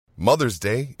Mother's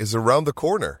Day is around the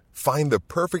corner. Find the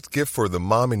perfect gift for the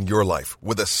mom in your life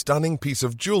with a stunning piece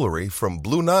of jewelry from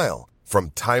Blue Nile.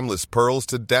 From timeless pearls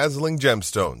to dazzling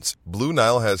gemstones, Blue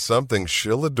Nile has something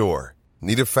she'll adore.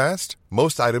 Need it fast?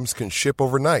 Most items can ship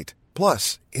overnight.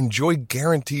 Plus, enjoy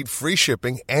guaranteed free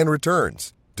shipping and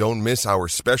returns. Don't miss our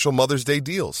special Mother's Day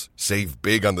deals. Save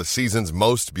big on the season's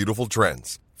most beautiful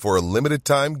trends. For a limited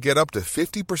time, get up to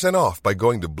 50% off by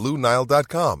going to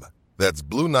BlueNile.com. That's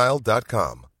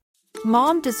BlueNile.com.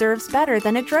 Mom deserves better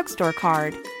than a drugstore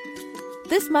card.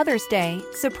 This Mother's Day,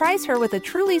 surprise her with a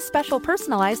truly special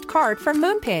personalized card from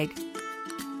Moonpig.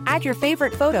 Add your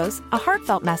favorite photos, a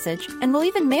heartfelt message, and we'll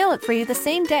even mail it for you the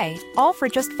same day, all for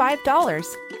just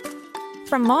 $5.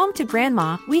 From mom to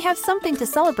grandma, we have something to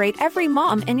celebrate every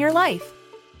mom in your life.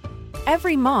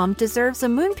 Every mom deserves a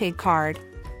Moonpig card.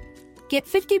 Get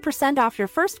 50% off your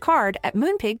first card at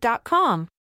Moonpig.com.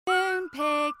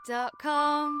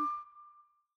 Moonpig.com.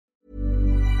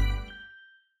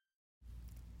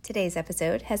 Today's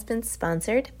episode has been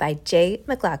sponsored by J.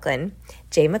 McLaughlin.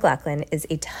 J. McLaughlin is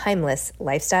a timeless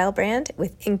lifestyle brand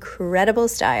with incredible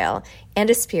style and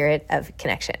a spirit of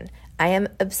connection. I am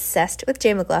obsessed with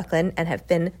J. McLaughlin and have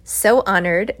been so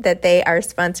honored that they are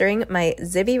sponsoring my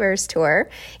Zibbyverse tour.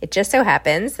 It just so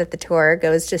happens that the tour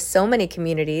goes to so many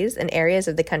communities and areas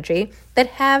of the country that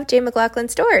have J. McLaughlin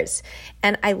stores.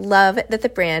 And I love that the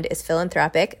brand is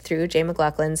philanthropic through J.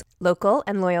 McLaughlin's local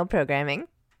and loyal programming.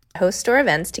 Host store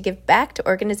events to give back to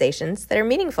organizations that are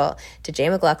meaningful to J.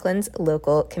 McLaughlin's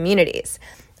local communities.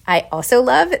 I also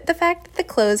love the fact that the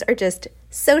clothes are just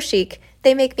so chic.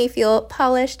 They make me feel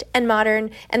polished and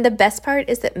modern, and the best part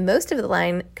is that most of the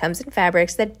line comes in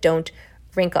fabrics that don't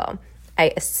wrinkle.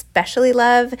 I especially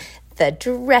love the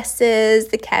dresses,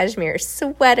 the cashmere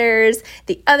sweaters,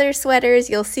 the other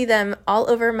sweaters. You'll see them all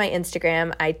over my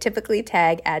Instagram. I typically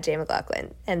tag at J.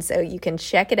 McLaughlin, and so you can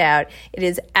check it out. It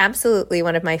is absolutely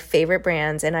one of my favorite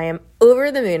brands, and I am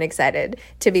over the moon excited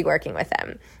to be working with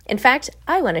them. In fact,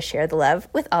 I want to share the love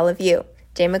with all of you.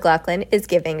 J. McLaughlin is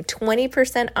giving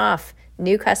 20% off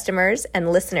new customers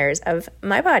and listeners of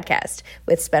my podcast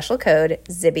with special code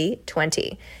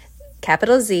ZIBBY20,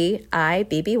 capital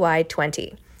ZIBBY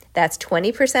 20. That's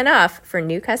 20% off for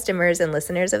new customers and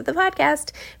listeners of the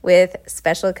podcast with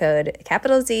special code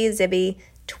capital Z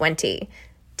ZIBBY20.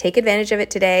 Take advantage of it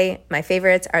today. My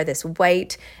favorites are this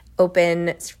white,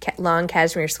 open, long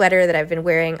cashmere sweater that I've been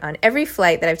wearing on every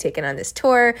flight that I've taken on this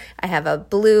tour. I have a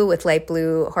blue with light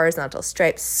blue horizontal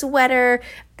striped sweater,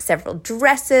 several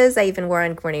dresses I even wore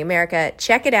on Good Morning America.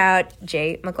 Check it out,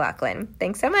 J. McLaughlin.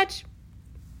 Thanks so much.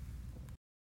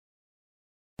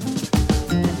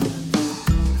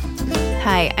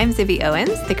 Hi, I'm Zibby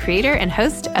Owens, the creator and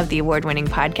host of the award-winning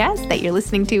podcast that you're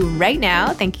listening to right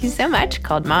now. Thank you so much,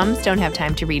 called Moms Don't Have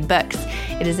Time to Read Books.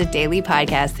 It is a daily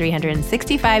podcast,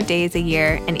 365 days a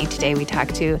year, and each day we talk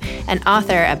to an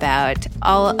author about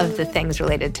all of the things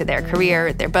related to their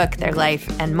career, their book, their life,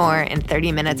 and more in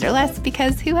 30 minutes or less,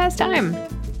 because who has time?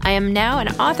 I am now an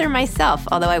author myself,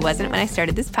 although I wasn't when I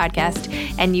started this podcast,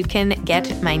 and you can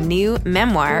get my new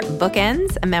memoir,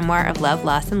 Bookends, a memoir of love,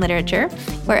 loss, and literature,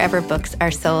 wherever books are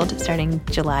sold starting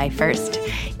July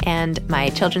 1st, and my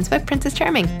children's book, Princess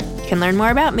Charming. You can learn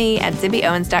more about me at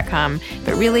zibbyowens.com,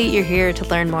 but really you're here to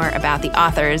learn more about the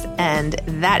authors, and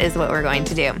that is what we're going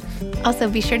to do. Also,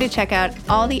 be sure to check out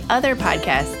all the other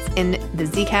podcasts in the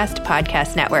Zcast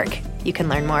Podcast Network. You can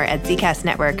learn more at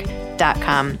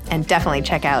zcastnetwork.com and definitely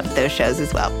check out those shows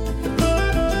as well.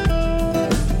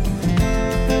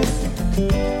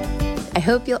 I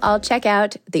hope you'll all check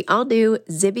out the all-new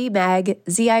Zibby Mag,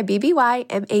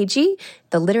 ZIBBY-MAG,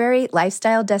 the literary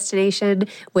lifestyle destination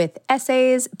with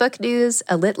essays, book news,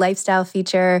 a lit lifestyle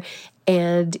feature,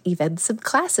 and even some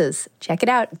classes. Check it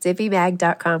out,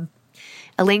 zibbymag.com.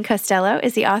 Elaine Costello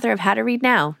is the author of How to Read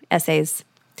Now, essays.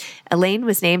 Elaine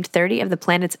was named 30 of the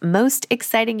planet's most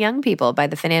exciting young people by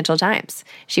the Financial Times.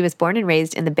 She was born and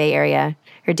raised in the Bay Area.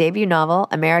 Her debut novel,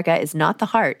 America Is Not the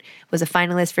Heart, was a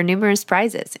finalist for numerous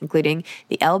prizes, including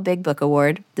the Elle Big Book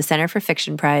Award, the Center for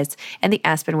Fiction Prize, and the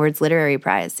Aspen Words Literary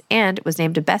Prize, and was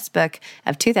named a Best Book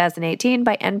of 2018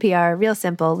 by NPR, Real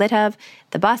Simple, LitHub,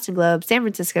 the Boston Globe, San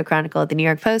Francisco Chronicle, the New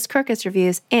York Post, Crocus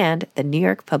Reviews, and the New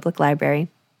York Public Library.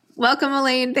 Welcome,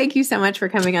 Elaine. Thank you so much for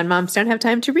coming on Moms Don't Have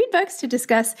Time to Read Books to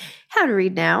discuss How to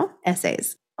Read Now,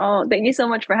 essays. Oh, thank you so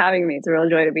much for having me. It's a real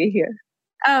joy to be here.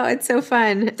 Oh, it's so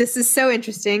fun. This is so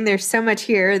interesting. There's so much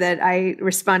here that I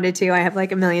responded to. I have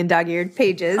like 1 million dog-eared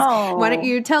pages. Oh. Why don't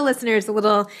you tell listeners a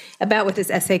little about what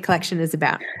this essay collection is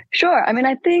about? Sure. I mean,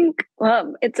 I think,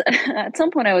 well, it's at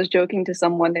some point I was joking to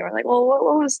someone. They were like,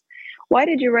 well, why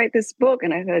did you write this book?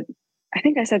 And I said, I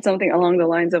think I said something along the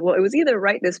lines of, well, it was either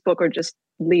write this book or just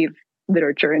leave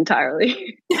literature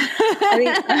entirely. I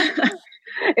think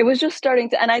it was just starting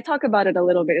to, and I talk about it a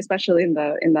little bit, especially in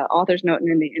the author's note and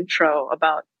in the intro,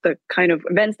 about the kind of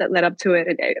events that led up to it.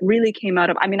 It really came out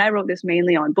of, I mean, I wrote this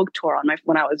mainly on book tour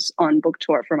when I was on book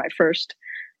tour for my first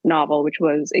novel,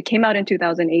 it came out in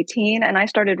 2018. And I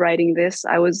started writing this.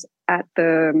 I was at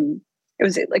it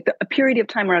was like a period of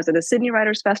time where I was at the Sydney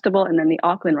Writers Festival and then the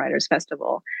Auckland Writers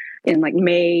Festival in like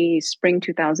spring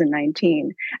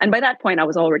 2019. And by that point, I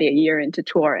was already a year into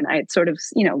tour, and I had sort of,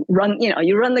 you run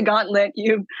the gauntlet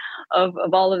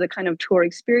of all of the kind of tour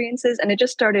experiences. And it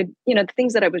just started, the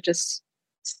things that I was just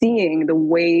seeing, the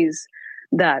ways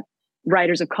that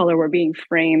writers of color were being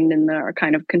framed in the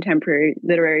kind of contemporary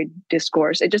literary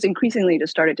discourse. It just increasingly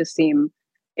just started to seem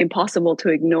impossible to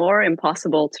ignore,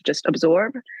 impossible to just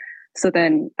absorb. So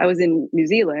then I was in New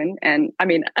Zealand, and I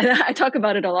mean, I talk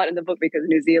about it a lot in the book because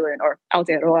New Zealand, or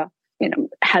Aotearoa,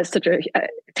 has such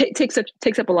takes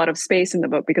up a lot of space in the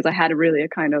book, because I had a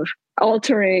kind of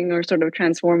altering or sort of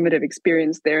transformative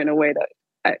experience there in a way that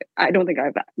I don't think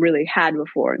I've really had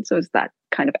before. And so it's that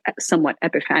kind of somewhat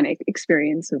epiphanic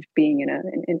experience of being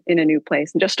in a new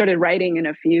place, and just started writing in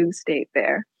a fugue state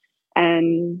there,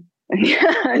 and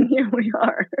here we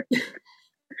are.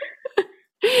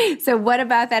 So what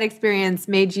about that experience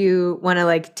made you want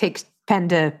to take pen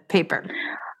to paper?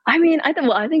 I mean, I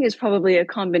think it's probably a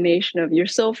combination of, you're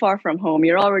so far from home,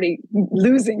 you're already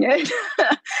losing it.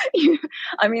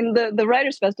 I mean, the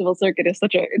Writers Festival circuit is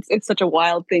it's such a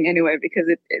wild thing anyway, because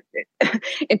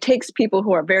it takes people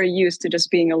who are very used to just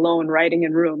being alone writing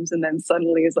in rooms, and then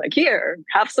suddenly is like, here,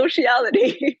 have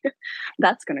sociality.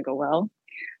 That's going to go well.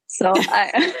 So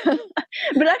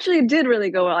but actually it did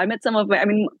really go well. I met some of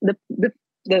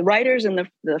the writers and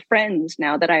the friends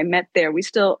now that I met there, we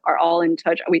still are all in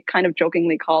touch. We kind of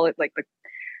jokingly call it like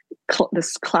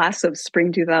this class of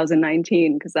spring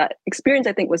 2019, because that experience,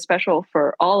 I think, was special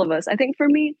for all of us. I think for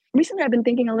me, recently I've been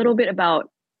thinking a little bit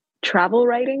about travel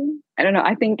writing. I don't know.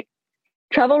 I think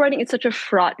travel writing is such a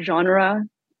fraught genre.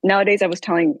 Nowadays, I was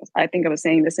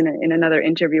saying this in another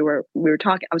interview where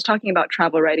I was talking about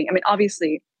travel writing. I mean,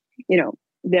 obviously,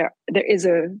 there is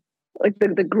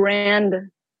the grand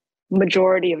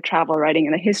majority of travel writing,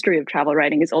 and the history of travel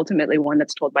writing is ultimately one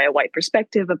that's told by a white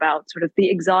perspective about sort of the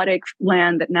exotic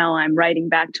land that now I'm writing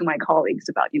back to my colleagues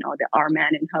about, the our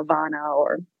man in Havana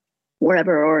or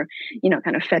wherever, or,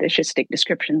 kind of fetishistic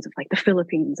descriptions of like the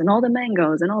Philippines and all the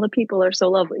mangoes and all the people are so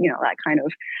lovely, that kind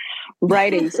of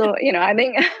writing. So, I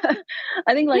think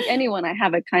like anyone, I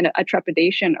have a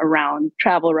trepidation around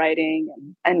travel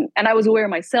writing, and I was aware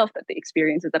myself that the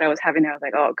experiences that I was having, I was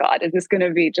like, oh God, is this going to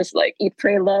be just like Eat,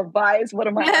 Pray, Love vibes? What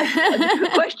am I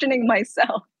questioning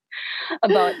myself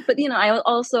about? But, I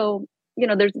also,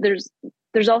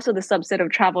 there's also the subset of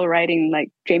travel writing,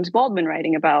 like James Baldwin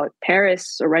writing about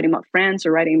Paris or writing about France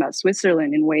or writing about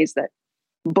Switzerland, in ways that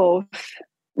both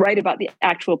write about the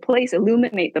actual place,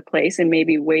 illuminate the place in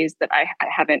maybe ways that I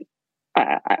hadn't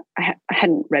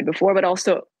read before, but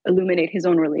also illuminate his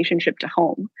own relationship to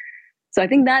home. So I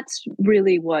think that's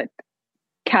really what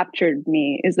captured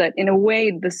me, is that in a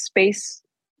way the space,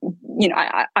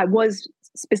 I was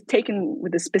taken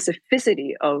with the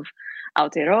specificity of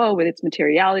Aotearoa, with its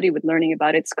materiality, with learning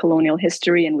about its colonial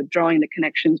history, and with drawing the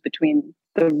connections between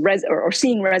or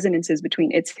seeing resonances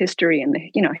between its history and the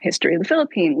history of the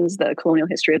Philippines, the colonial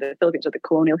history of the Philippines, or the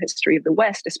colonial history of the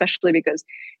West, especially because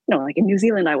like in New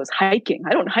Zealand I was hiking. I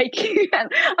don't hike.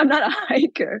 I'm not a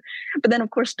hiker. But then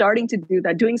of course starting to do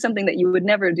that, doing something that you would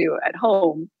never do at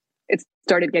home, it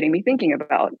started getting me thinking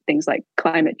about things like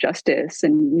climate justice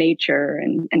and nature,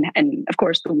 and of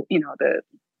course the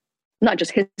not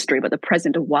just history, but the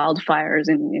present of wildfires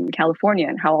in California,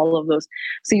 and how all of those.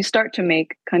 So you start to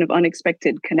make kind of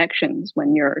unexpected connections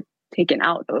when you're taken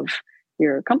out of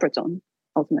your comfort zone,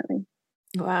 ultimately.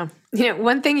 Wow.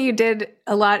 One thing you did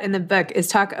a lot in the book is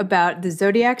talk about the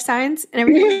zodiac signs and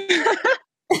everything.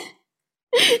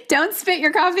 Don't spit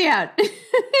your coffee out.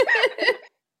 It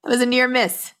was a near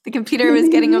miss. The computer was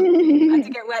getting about to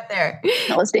get wet there.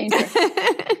 That was dangerous.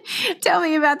 Tell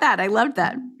me about that. I loved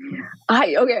that.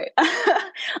 I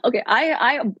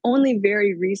only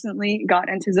very recently got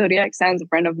into zodiac signs. A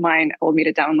friend of mine told me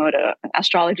to download an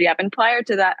astrology app, and prior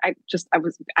to that, I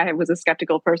was a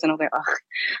skeptical person. I was like,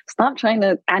 stop trying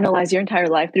to analyze your entire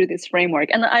life through this framework.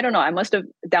 And I don't know, I must have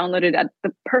downloaded at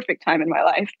the perfect time in my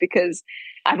life, because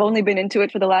I've only been into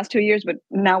it for the last 2 years, but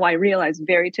now I realize,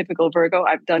 very typical Virgo,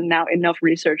 I've done now enough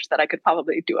research that I could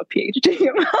probably do a PhD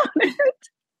about it.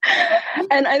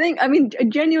 And I mean,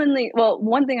 genuinely, well,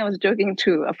 one thing I was joking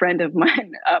to a friend of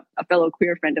mine, a fellow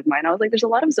queer friend of mine, I was like, there's a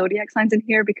lot of zodiac signs in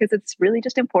here because it's really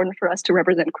just important for us to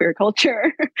represent queer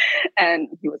culture. And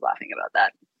he was laughing about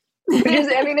that. Which is,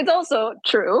 I mean, it's also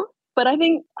true, but I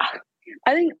think,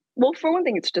 well, for one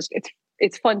thing,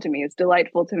 it's fun to me. It's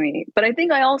delightful to me. But I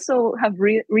think I also have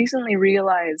recently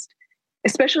realized,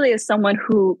 especially as someone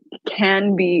who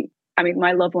can be, I mean,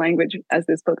 my love language, as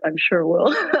this book I'm sure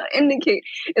will indicate,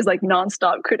 is like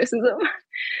nonstop criticism.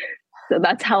 So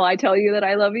that's how I tell you that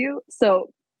I love you. So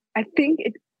I think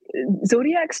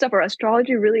zodiac stuff or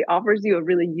astrology really offers you a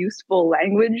really useful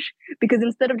language, because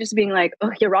instead of just being like,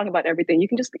 oh, you're wrong about everything, you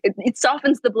can just, it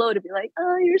softens the blow to be like,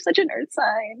 oh, you're such an earth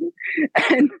sign.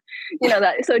 And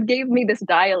that, so it gave me this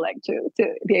dialect to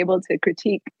be able to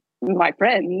critique my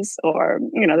friends or,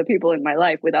 the people in my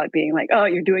life without being like, oh,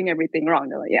 you're doing everything wrong.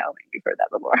 They're like, yeah, we've heard that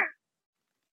before.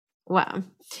 Wow.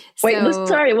 Wait,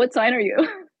 sorry, what sign are you?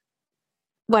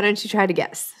 Why don't you try to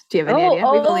guess? Do you have any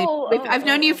idea? I've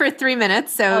known you for 3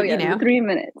 minutes, so 3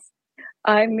 minutes.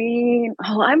 I mean,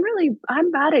 I'm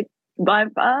bad at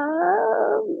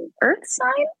earth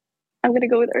sign. I'm going to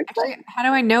go with earth sign. How do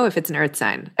I know if it's an earth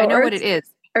sign? I know what it is.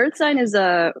 Earth sign is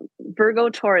a Virgo,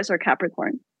 Taurus, or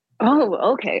Capricorn.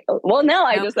 Oh, okay. Well, now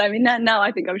now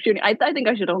I think I'm shooting. I think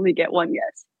I should only get one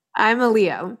guess. I'm a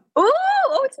Leo.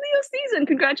 Oh, it's Leo season.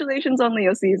 Congratulations on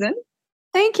Leo season.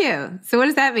 Thank you. So what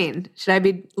does that mean? Should I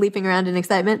be leaping around in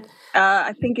excitement?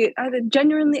 I think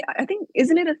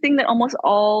isn't it a thing that almost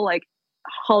all like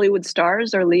Hollywood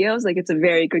stars are Leos? Like, it's a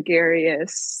very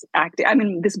gregarious acting. I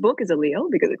mean, this book is a Leo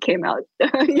because it came out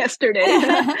yesterday.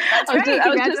 That's right.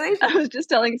 Congratulations. I was just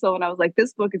telling someone, I was like,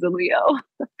 this book is a Leo.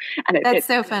 And that's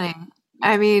so funny.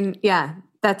 I mean, yeah,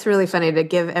 that's really funny to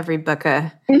give every book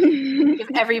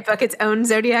its own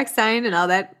zodiac sign and all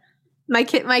that. My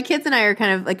kids and I are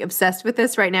kind of like obsessed with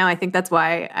this right now. I think that's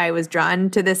why I was drawn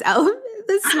to this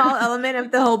small element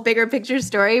of the whole bigger picture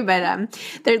story. But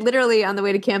they're literally on the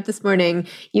way to camp this morning.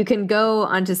 You can go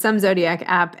onto some zodiac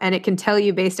app and it can tell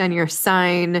you based on your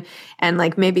sign and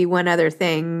like maybe one other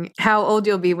thing, how old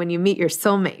you'll be when you meet your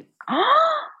soulmate.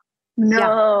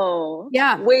 No.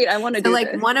 Yeah. Wait, I want to do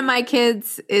like this. One of my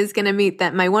kids is going to meet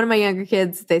one of my younger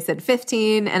kids, they said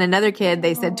 15, and another kid,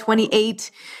 they said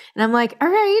 28. And I'm like, all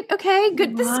right, okay,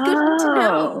 good. This is good to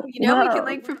know. We can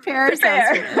like prepare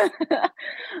ourselves for this.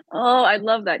 Oh, I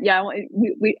love that. Yeah.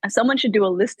 Someone should do a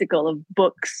listicle of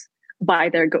books by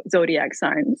their zodiac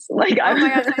signs. Like, oh my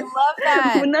gosh, I love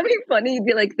that. Wouldn't that be funny? You'd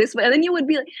be like this way. And then you would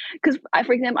be like, because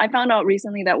for example, I found out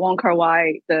recently that Wong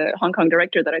Kar-wai, the Hong Kong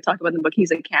director that I talked about in the book,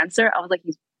 he's a Cancer. I was like,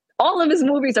 all of his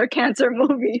movies are Cancer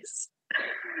movies.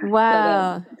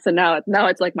 Wow. So now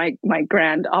it's like my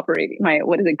grand operating,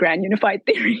 grand unified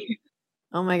theory.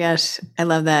 Oh my gosh. I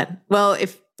love that. Well,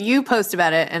 if you post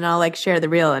about it and I'll like share the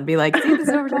reel and be like, see, this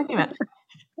is what we're talking about.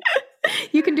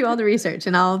 You can do all the research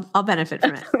and I'll benefit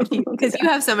from it because you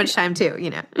have so much time too,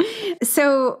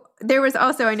 So there was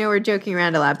also, I know we're joking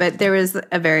around a lot, but there was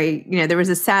there was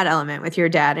a sad element with your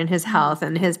dad and his health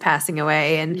and his passing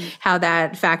away and how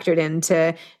that factored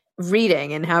into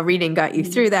reading and how reading got you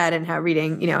through that and how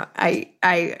reading,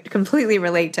 I completely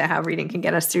relate to how reading can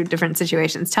get us through different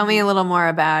situations. Tell me a little more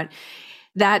about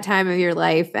that time of your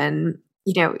life and,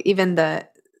 even the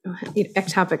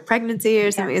ectopic pregnancy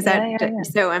or something. Is that, yeah.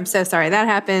 So I'm so sorry that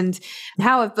happened.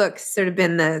 How have books sort of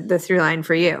been the through line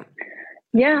for you?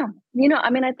 Yeah.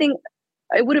 I think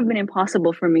it would have been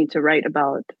impossible for me to write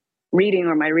about reading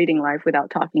or my reading life without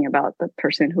talking about the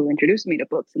person who introduced me to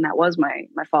books. And that was my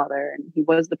father. And he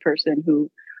was the person who,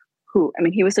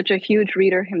 he was such a huge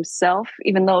reader himself,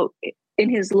 even though in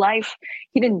his life,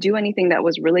 he didn't do anything that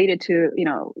was related to,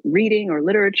 reading or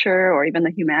literature or even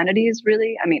the humanities,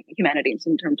 really. Humanities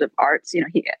in terms of arts,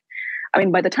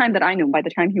 by the time that I knew him, by the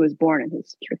time he was born in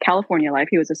his California life,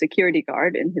 he was a security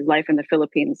guard in his life in the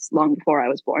Philippines long before I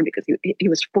was born, because he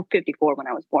was 54 when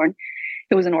I was born.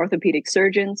 He was an orthopedic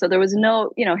surgeon. So there was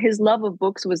no, his love of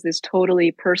books was this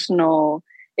totally personal,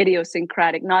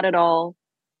 idiosyncratic, not at all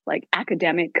like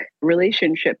academic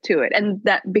relationship to it. And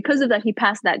that because of that, he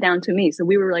passed that down to me. So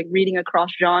we were like reading across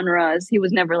genres. He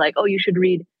was never like, oh, you should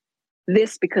read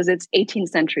this because it's 18th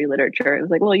century literature. It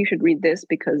was like, well, you should read this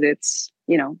because it's,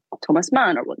 Thomas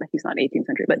Mann, or he's not 18th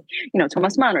century, but,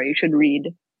 Thomas Mann, or you should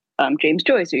read James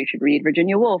Joyce, or you should read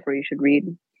Virginia Woolf, or you should read,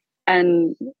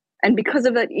 and because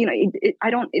of that,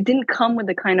 it didn't come with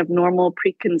the kind of normal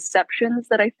preconceptions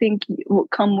that I think will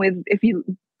come with if you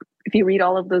read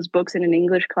all of those books in an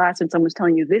English class and someone's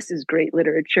telling you this is great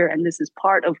literature and this is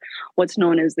part of what's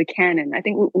known as the canon. I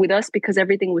think with us, because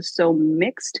everything was so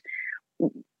mixed,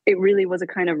 it really was a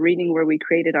kind of reading where we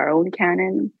created our own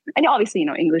canon. And obviously,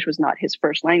 English was not his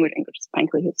first language. English is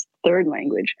frankly his third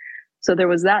language. So there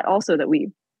was that also, that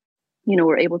we,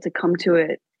 were able to come to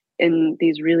it in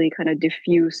these really kind of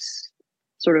diffuse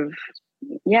sort of,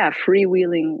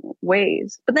 freewheeling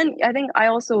ways. But then I think I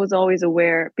also was always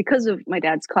aware, because of my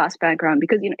dad's class background,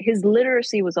 because, his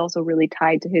literacy was also really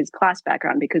tied to his class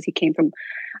background, because he came from,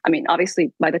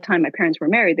 obviously by the time my parents were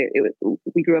married,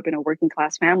 we grew up in a working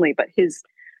class family, but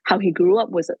how he grew up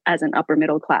was as an upper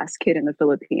middle class kid in the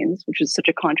Philippines, which is such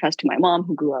a contrast to my mom,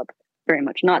 who grew up very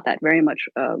much not that, very much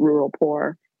rural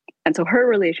poor. And so her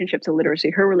relationship to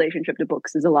literacy, her relationship to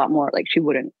books is a lot more like she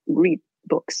wouldn't read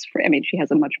books. She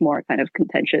has a much more kind of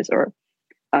contentious or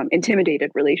intimidated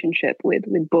relationship with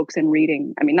books and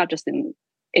reading. Not just in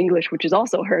English, which is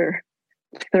also her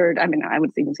third, I would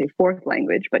even say fourth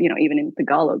language, but, even in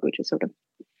Tagalog, which is sort of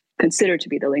considered to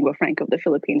be the lingua franca of the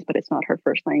Philippines, but it's not her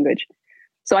first language.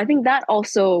 So I think that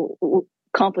also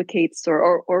complicates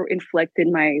or inflected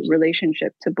my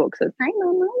relationship to books. As I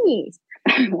know, mommy.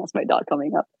 That's my dog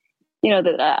coming up.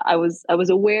 That I was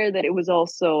aware that it was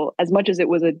also, as much as it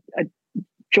was a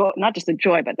joy, not just a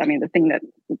joy, but the thing that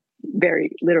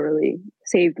very literally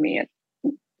saved me at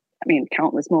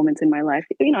countless moments in my life.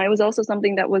 It was also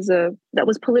something that was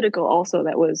political, also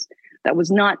that was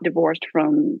not divorced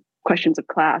from questions of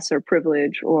class or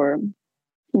privilege, or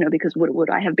because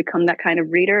would I have become that kind of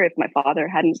reader if my father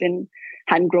hadn't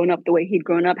grown up the way he'd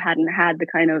grown up, hadn't had the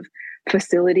kind of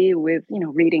facility with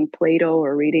reading Plato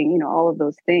or reading all of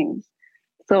those things.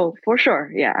 So for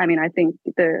sure, I think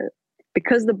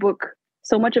because the book,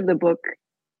 so much of the book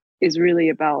is really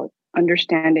about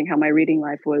understanding how my reading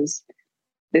life was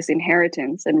this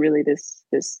inheritance and really this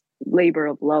labor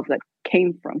of love that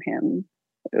came from him.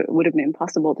 It would have been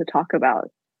impossible to talk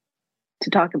about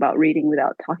reading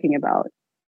without talking about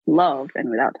love and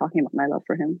without talking about my love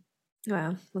for him.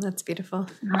 Wow. Well, that's beautiful.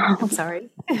 I'm sorry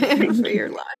for your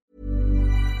loss.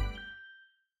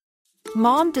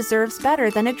 Mom deserves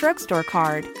better than a drugstore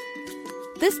card.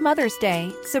 This Mother's Day,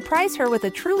 surprise her with a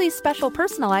truly special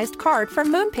personalized card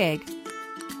from Moonpig.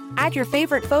 Add your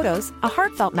favorite photos, a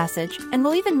heartfelt message, and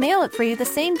we'll even mail it for you the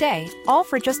same day, all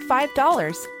for just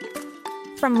 $5.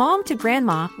 From mom to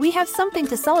grandma, we have something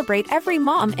to celebrate every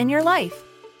mom in your life.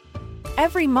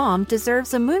 Every mom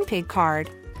deserves a Moonpig card.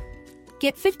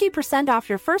 Get 50% off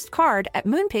your first card at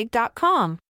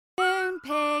moonpig.com.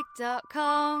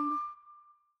 Moonpig.com.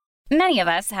 Many of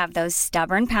us have those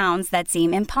stubborn pounds that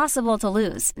seem impossible to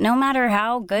lose, no matter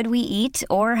how good we eat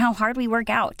or how hard we work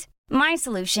out. My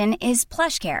solution is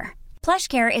PlushCare.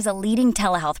 PlushCare is a leading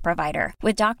telehealth provider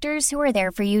with doctors who are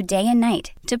there for you day and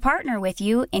night to partner with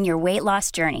you in your weight loss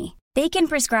journey. They can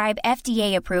prescribe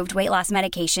FDA-approved weight loss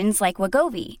medications like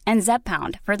Wegovy and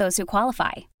Zepbound for those who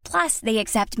qualify. Plus, they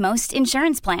accept most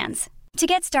insurance plans. To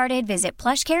get started, visit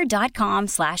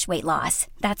plushcare.com/weightloss.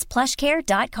 That's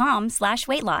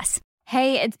plushcare.com/weightloss.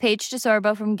 Hey, it's Paige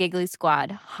DeSorbo from Giggly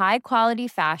Squad. High quality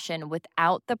fashion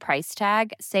without the price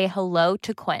tag. Say hello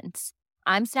to Quince.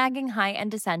 I'm snagging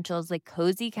high-end essentials like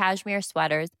cozy cashmere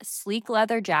sweaters, sleek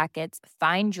leather jackets,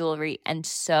 fine jewelry, and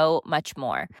so much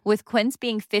more. With Quince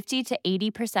being 50 to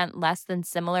 80% less than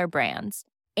similar brands.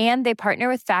 And they partner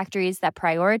with factories that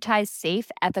prioritize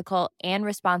safe, ethical, and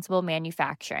responsible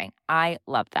manufacturing. I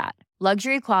love that.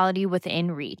 Luxury quality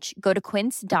within reach. Go to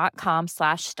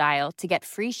quince.com/style to get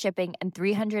free shipping and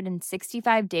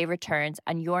 365-day returns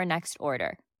on your next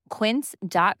order.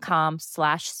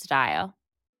 Quince.com/style.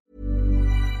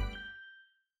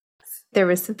 There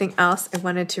was something else I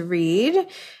wanted to read,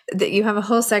 that you have a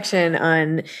whole section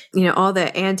on, all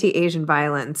the anti-Asian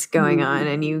violence going on.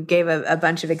 And you gave a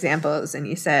bunch of examples, and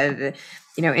you said,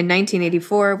 in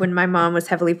 1984, when my mom was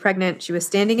heavily pregnant, she was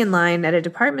standing in line at a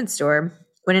department store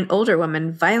when an older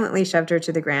woman violently shoved her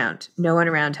to the ground. No one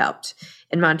around helped.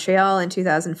 In Montreal in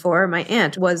 2004, my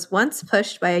aunt was once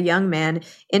pushed by a young man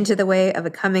into the way of a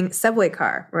coming subway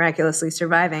car, miraculously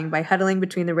surviving by huddling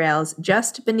between the rails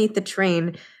just beneath the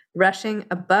train rushing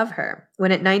above her.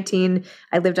 When at 19,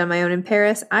 I lived on my own in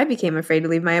Paris, I became afraid to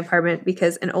leave my apartment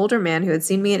because an older man who had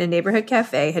seen me at a neighborhood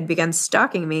cafe had begun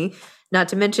stalking me, not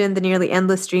to mention the nearly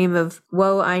endless stream of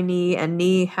woe I ni and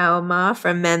ni hao ma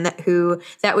from men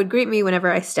that would greet me whenever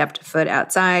I stepped foot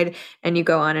outside. And you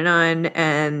go on.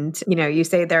 And, you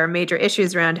say there are major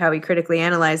issues around how we critically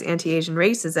analyze anti-Asian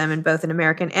racism in both an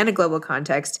American and a global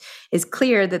context. It's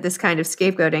clear that this kind of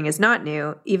scapegoating is not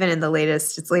new. Even in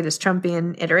its latest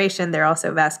Trumpian iteration, there are also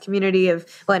a vast community of,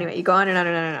 you go on and on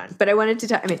and on and on. But I wanted to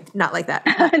talk, not like that.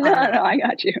 No, I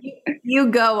got you.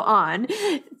 You go on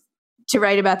to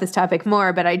write about this topic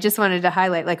more, but I just wanted to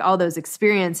highlight like all those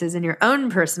experiences in your own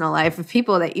personal life of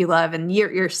people that you love and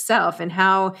yourself, and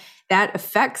how that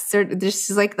affects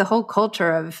just like the whole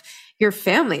culture of your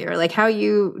family, or like how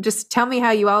you just tell me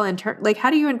how you all like, how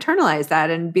do you internalize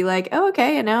that and be like, oh,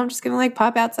 okay. And now I'm just going to like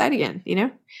pop outside again, you know?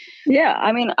 Yeah,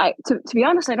 I mean, to be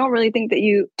honest, I don't really think that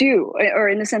you do, or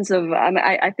in the sense of,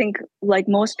 I think like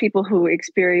most people who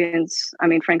experience, I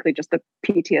mean, frankly, just the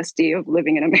PTSD of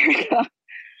living in America,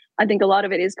 I think a lot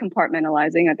of it is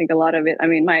compartmentalizing. I think a lot of it, I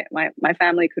mean, my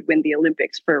family could win the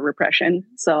Olympics for repression.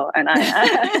 So, and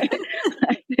I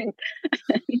think,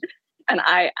 and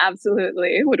I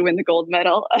absolutely would win the gold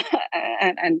medal,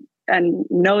 and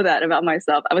know that about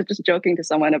myself. I was just joking to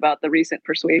someone about the recent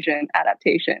Persuasion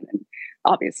adaptation, and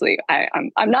obviously I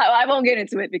won't get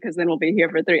into it because then we'll be here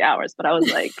for 3 hours. But I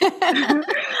was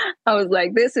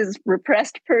like, this is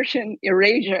repressed Persian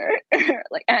erasure.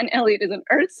 Like Anne Elliot is an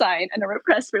earth sign and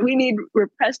we need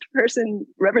repressed person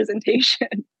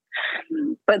representation.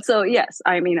 But so, yes,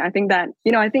 I mean, I think that,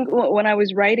 I think when I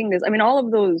was writing this, I mean, all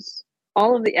of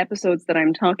the episodes that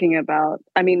I'm talking about,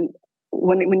 I mean,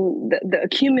 when the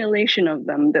accumulation of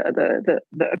them,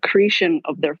 the accretion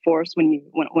of their force when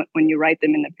you write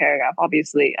them in the paragraph,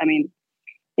 obviously, I mean,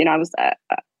 I was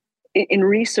in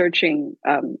researching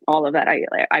all of that,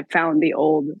 I found the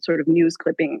old sort of news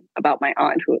clipping about my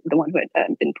aunt, the one who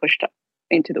had been pushed up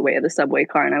into the way of the subway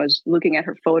car, and I was looking at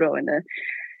her photo in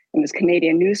this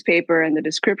Canadian newspaper and the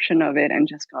description of it, and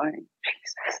just going,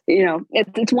 Jesus,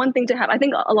 it's one thing to have. I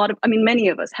think many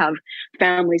of us have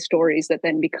family stories that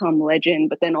then become legend,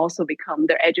 but then also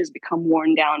their edges become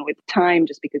worn down with time,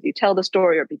 just because you tell the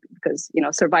story, or because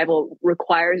survival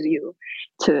requires you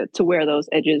to wear those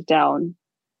edges down.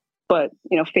 But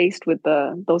faced with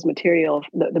the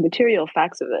material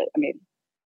facts of it, I mean,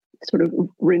 sort of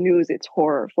renews its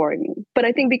horror for me. But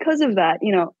I think because of that,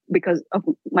 because of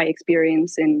my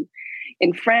experience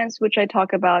in France, which I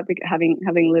talk about, having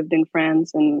lived in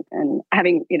France and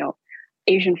having,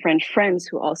 Asian French friends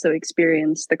who also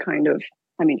experience the kind of,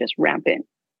 I mean, just rampant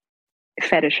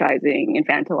fetishizing,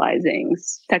 infantilizing,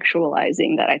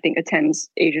 sexualizing that I think attends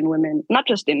Asian women, not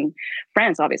just in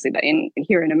France, obviously, but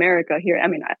here in America.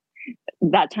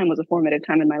 That time was a formative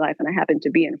time in my life, and I happened to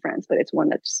be in France, but it's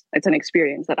an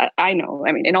experience that I know.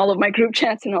 I mean, in all of my group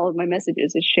chats and all of my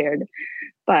messages is shared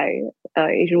by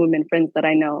Asian women friends that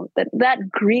I know,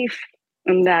 that grief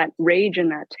and that rage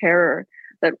and that terror,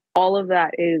 that all of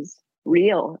that is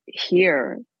real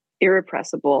here,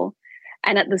 irrepressible.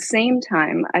 And at the same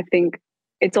time, I think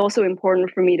it's also important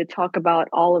for me to talk about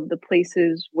all of the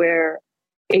places where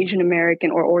Asian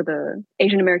American or the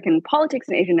Asian American politics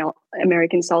and Asian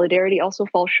American solidarity also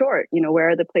fall short. Where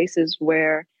are the places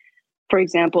where, for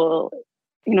example,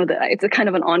 it's a kind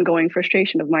of an ongoing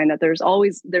frustration of mine that there's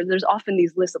often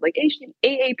these lists of like Asian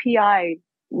AAPI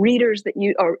readers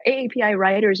or AAPI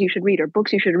writers you should read, or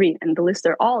books you should read, and the lists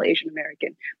are all Asian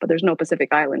American, but there's no Pacific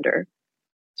Islander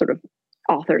sort of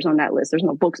authors on that list. There's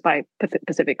no books by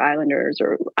Pacific Islanders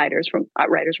or writers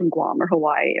from Guam or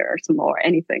Hawaii or Samoa or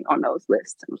anything on those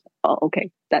lists. And I was like, oh, okay,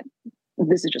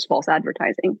 this is just false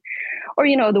advertising. Or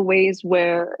the ways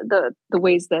where the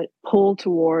ways that pull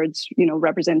towards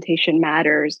representation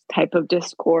matters type of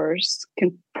discourse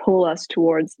can pull us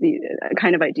towards the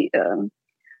kind of idea,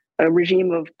 a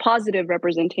regime of positive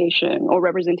representation, or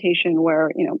representation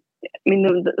where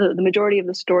the majority of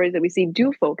the stories that we see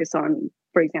do focus on,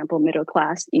 for example, middle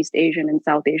class East Asian and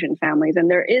South Asian families, and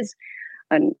there is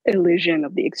an illusion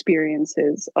of the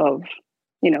experiences of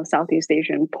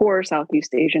poor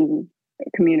Southeast Asian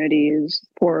communities,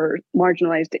 poor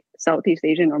marginalized Southeast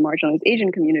Asian or marginalized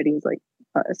Asian communities,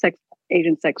 like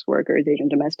Asian sex workers, Asian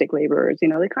domestic laborers.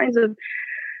 The kinds of,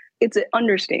 it's an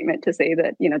understatement to say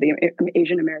that the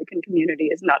Asian American community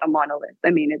is not a monolith. I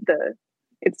mean,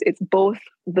 it's both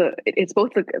the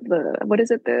what is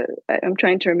it? I'm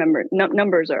trying to remember.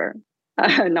 Numbers are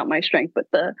not my strength, but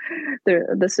the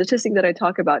statistic that I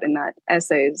talk about in that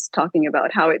essay is talking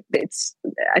about how it's.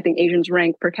 I think Asians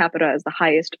rank per capita as the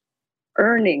highest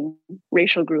earning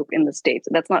racial group in the States.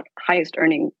 That's not highest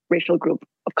earning racial group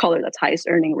of color. That's highest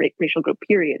earning racial group,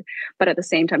 period. But at the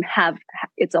same time,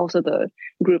 it's also the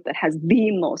group that has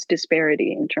the most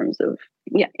disparity in terms of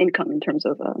income, in terms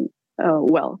of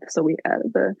wealth. So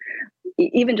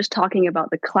even just talking about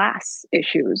the class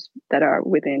issues that are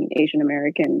within Asian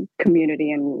American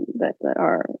community and that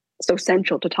are so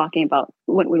central to talking about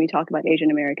when we talk about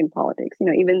Asian American politics,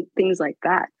 even things like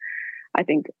that, I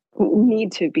think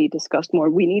need to be discussed more.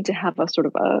 We need to have a sort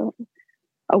of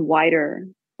a wider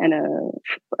and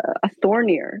a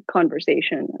thornier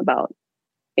conversation about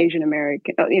Asian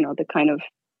American, the kind of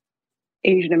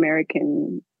Asian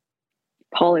American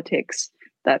politics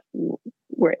that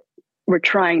we're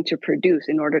trying to produce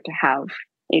in order to have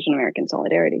Asian American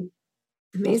solidarity.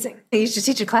 Amazing. You should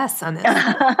teach a class on this.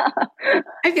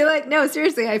 I feel like, no,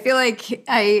 seriously, I feel like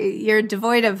you're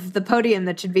devoid of the podium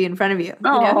that should be in front of you.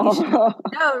 No,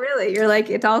 really. You're like,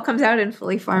 it all comes out in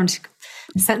fully formed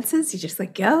sentences. You just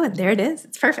like go and there it is.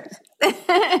 It's perfect.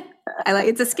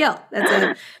 It's a skill. That's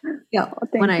a skill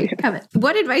I covet.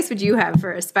 What advice would you have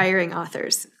for aspiring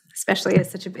authors, especially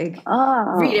as such a big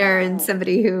reader and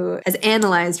somebody who has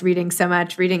analyzed reading so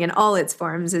much, reading in all its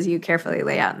forms as you carefully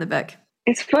lay out in the book?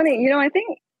 It's funny, I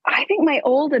think my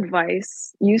old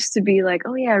advice used to be like,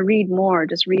 oh yeah, read more,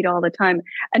 just read all the time.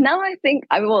 And now I think,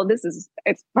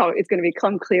 it's going to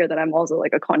become clear that I'm also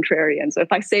like a contrarian. So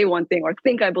if I say one thing or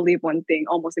think I believe one thing,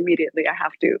 almost immediately I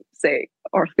have to say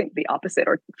or think the opposite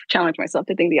or challenge myself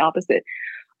to think the opposite.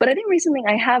 But I think recently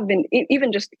I have been,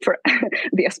 even just for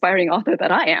the aspiring author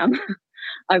that I am,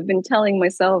 I've been telling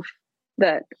myself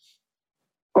that,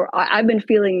 or I've been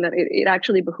feeling that it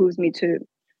actually behooves me to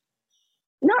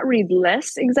not read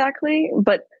less exactly,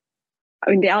 but I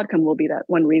mean, the outcome will be that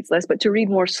one reads less, but to read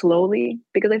more slowly,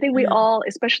 because I think we all,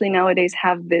 especially nowadays,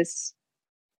 have this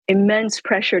immense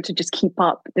pressure to just keep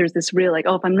up. There's this real like,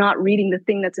 oh, if I'm not reading the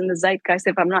thing that's in the zeitgeist,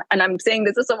 if I'm not, and I'm saying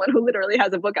this as someone who literally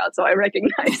has a book out, so I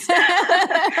recognize,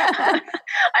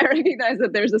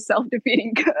 that there's a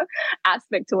self-defeating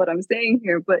aspect to what I'm saying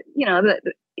here. But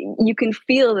that you can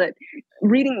feel that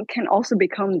reading can also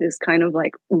become this kind of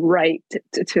like right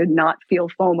to not feel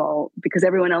FOMO because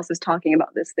everyone else is talking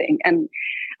about this thing. And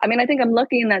I mean, I think I'm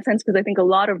lucky in that sense because I think a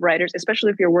lot of writers,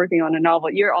 especially if you're working on a novel,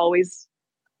 you're always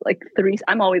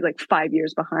I'm always like 5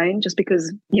 years behind just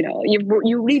because,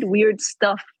 you read weird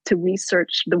stuff to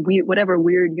research whatever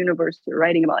weird universe you're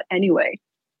writing about anyway.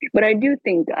 But I do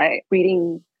think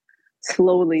reading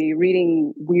slowly,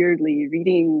 reading weirdly,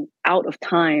 reading out of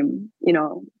time,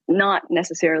 not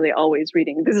necessarily always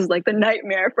reading. This is like the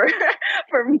nightmare for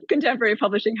contemporary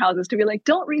publishing houses to be like,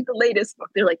 don't read the latest book.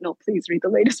 They're like, no, please read the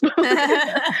latest book.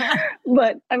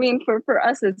 But I mean, for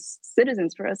us as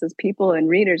citizens, for us as people and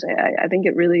readers, I think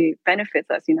it really benefits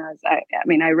us.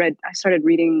 I started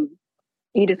reading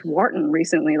Edith Wharton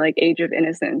recently, like Age of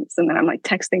Innocence. And then I'm like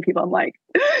texting people. I'm like,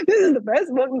 this is the best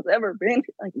book that's ever been.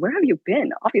 Like, where have you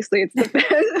been? Obviously it's the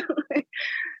best.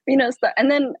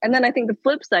 And then I think the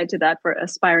flip side to that for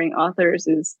aspiring authors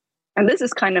is, and this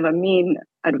is kind of a mean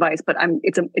advice, but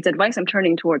it's advice I'm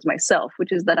turning towards myself,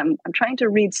 which is that I'm trying to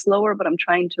read slower, but I'm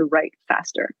trying to write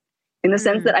faster. In the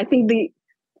sense that I think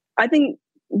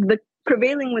the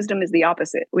prevailing wisdom is the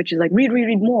opposite, which is like read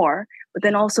more, but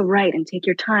then also write and take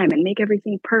your time and make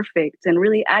everything perfect and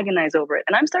really agonize over it.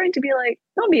 And I'm starting to be like,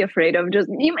 don't be afraid of it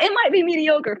might be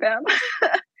mediocre, fam.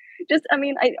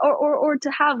 Or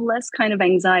to have less kind of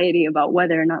anxiety about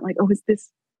whether or not like, oh, is this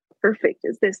perfect?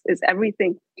 Is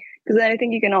everything? Because I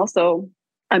think you can also,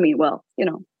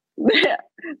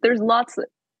 there's lots of,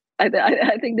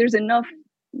 I think there's enough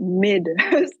mid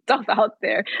stuff out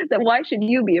there that why should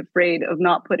you be afraid of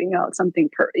not putting out something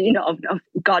of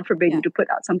God forbid you to put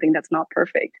out something that's not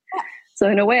perfect. So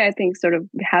in a way I think sort of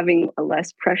having a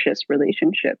less precious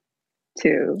relationship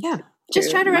to just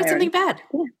try to write something bad.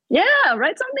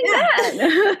 Write something bad.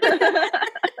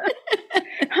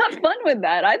 Have fun with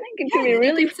that. I think it can be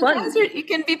really fun. You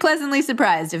can be pleasantly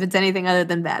surprised if it's anything other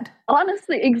than bad.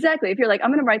 Honestly, exactly. If you're like, I'm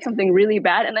going to write something really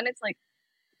bad and then it's like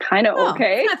kind of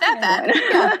okay. It's not that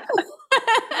bad.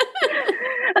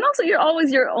 And also you're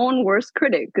always your own worst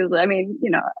critic because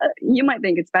you might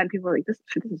think it's bad. People are like, this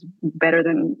is better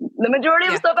than the majority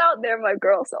of stuff out there, my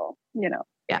girl. So,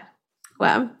 Yeah.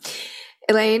 Wow.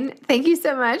 Elaine, thank you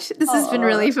so much. This has been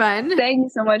really fun. Thank you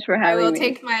so much for having me. I will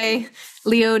take my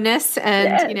Leo-ness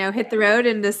and, hit the road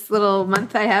in this little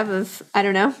month I have of, I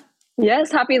don't know.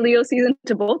 Yes. Happy Leo season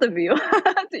to both of you.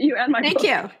 To you and my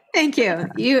book. Thank you.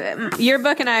 Your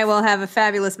book and I will have a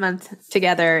fabulous month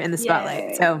together in the spotlight.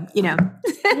 Yay. So,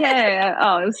 Yeah.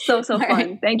 Oh, it was so fun.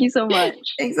 Right. Thank you so much.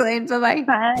 Thanks, Elaine. Bye-bye.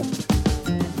 Bye.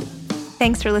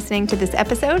 Thanks for listening to this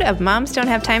episode of Moms Don't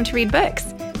Have Time to Read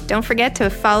Books. Don't forget to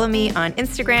follow me on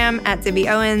Instagram at Zibby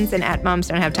Owens and at Moms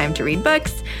Don't Have Time to Read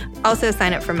Books. Also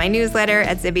sign up for my newsletter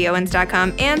at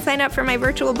zibbyowens.com and sign up for my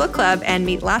virtual book club and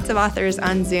meet lots of authors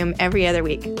on Zoom every other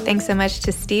week. Thanks so much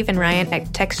to Steve and Ryan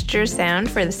at Texture Sound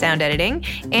for the sound editing.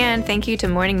 And thank you to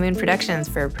Morning Moon Productions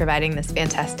for providing this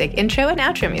fantastic intro and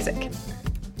outro music.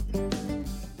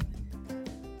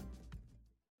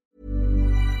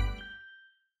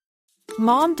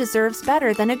 Mom deserves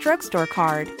better than a drugstore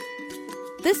card.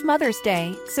 This Mother's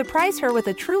Day, surprise her with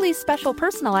a truly special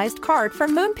personalized card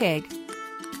from Moonpig.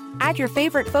 Add your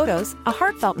favorite photos, a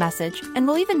heartfelt message, and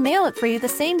we'll even mail it for you the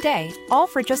same day, all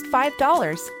for just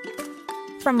 $5.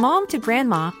 From mom to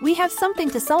grandma, we have something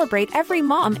to celebrate every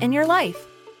mom in your life.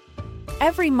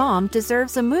 Every mom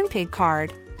deserves a Moonpig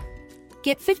card.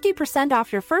 Get 50%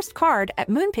 off your first card at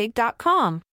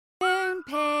moonpig.com.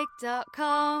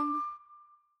 Moonpig.com.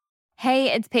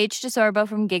 Hey, it's Paige DeSorbo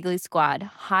from Giggly Squad.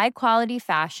 High quality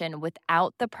fashion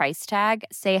without the price tag.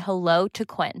 Say hello to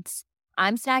Quince.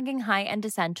 I'm snagging high-end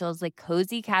essentials like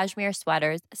cozy cashmere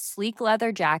sweaters, sleek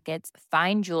leather jackets,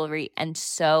 fine jewelry, and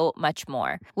so much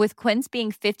more. With Quince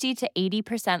being 50 to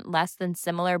 80% less than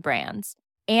similar brands.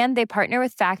 And they partner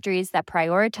with factories that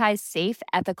prioritize safe,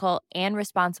 ethical, and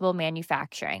responsible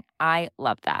manufacturing. I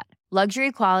love that.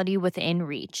 Luxury quality within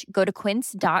reach. Go to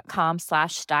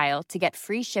quince.com/style to get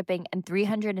free shipping and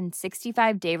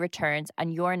 365-day returns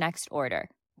on your next order.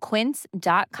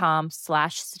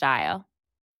 Quince.com/style.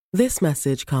 This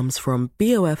message comes from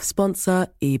BOF sponsor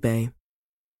eBay.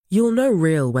 You'll know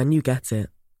real when you get it.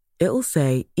 It'll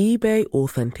say eBay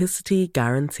Authenticity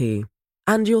Guarantee.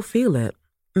 And you'll feel it.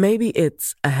 Maybe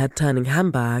it's a head-turning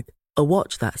handbag, a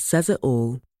watch that says it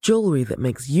all, jewelry that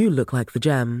makes you look like the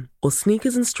gem, or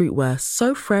sneakers and streetwear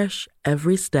so fresh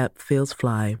every step feels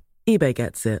fly. eBay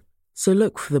gets it. So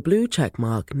look for the blue check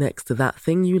mark next to that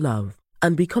thing you love.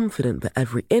 And be confident that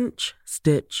every inch,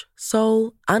 stitch,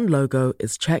 sole, and logo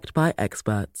is checked by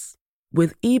experts.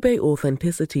 With eBay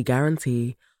Authenticity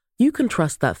Guarantee, you can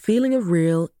trust that feeling of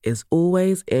real is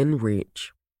always in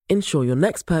reach. Ensure your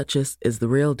next purchase is the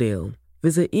real deal.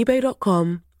 Visit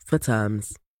eBay.com for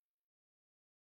terms.